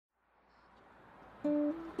I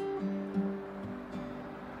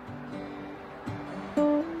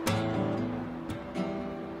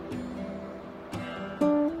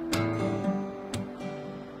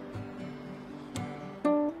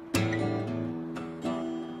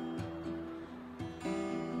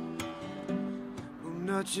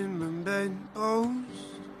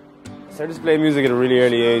started to play music at a really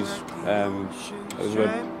early age. I was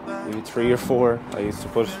about maybe 3 or 4. I used to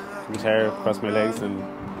put the guitar across my legs, and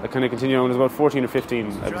I kind of continued on. When I was about 14 or 15,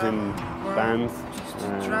 I was in bands.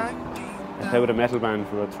 I played with a metal band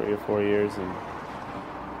for about 3 or 4 years, and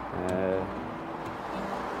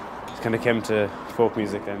just kind of came to folk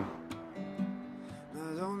music then.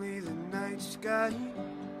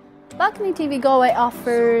 Balconytv Galway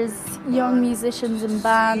offers young musicians and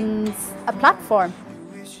bands a platform.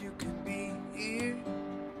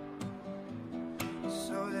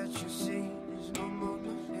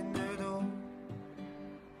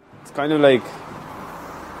 It's kind of like,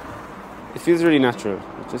 it feels really natural.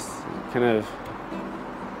 It just kind of,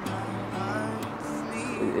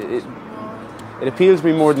 it appeals to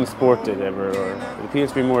me more than sport did ever, or it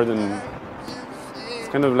appeals to me more than, it's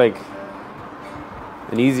kind of like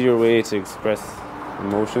an easier way to express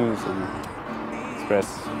emotions and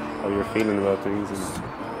express how you're feeling about things. And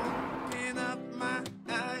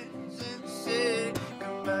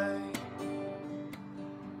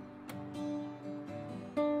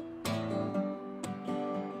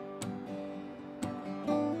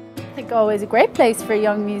I think Galway is a great place for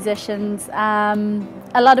young musicians.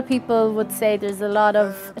 A lot of people would say there's a lot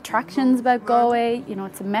of attractions about Galway. You know,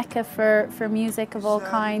 it's a mecca for music of all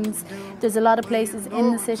kinds. There's a lot of places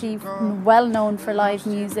in the city well known for live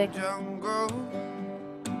music.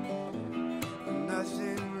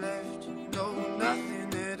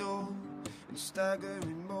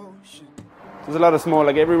 There's a lot of small,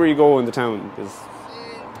 like everywhere you go in the town,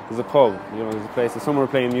 there's a pub, you know, there's a place, there's somewhere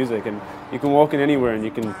playing music, and you can walk in anywhere and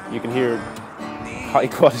you can hear high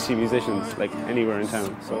quality musicians like anywhere in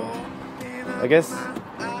town. So I guess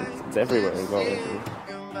it's everywhere as well.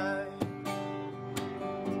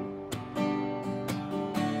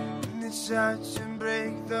 And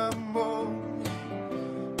break the mold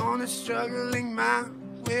on a struggling man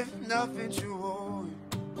with nothing to hold.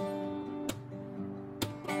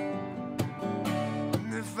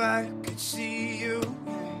 And if I could see you,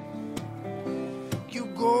 you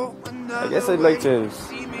go another. I guess I'd like to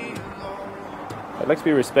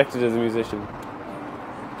be respected as a musician.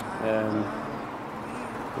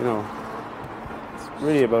 You know, it's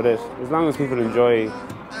really about it. As long as people enjoy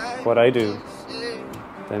what I do,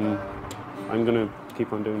 then I'm going to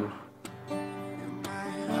keep on doing it.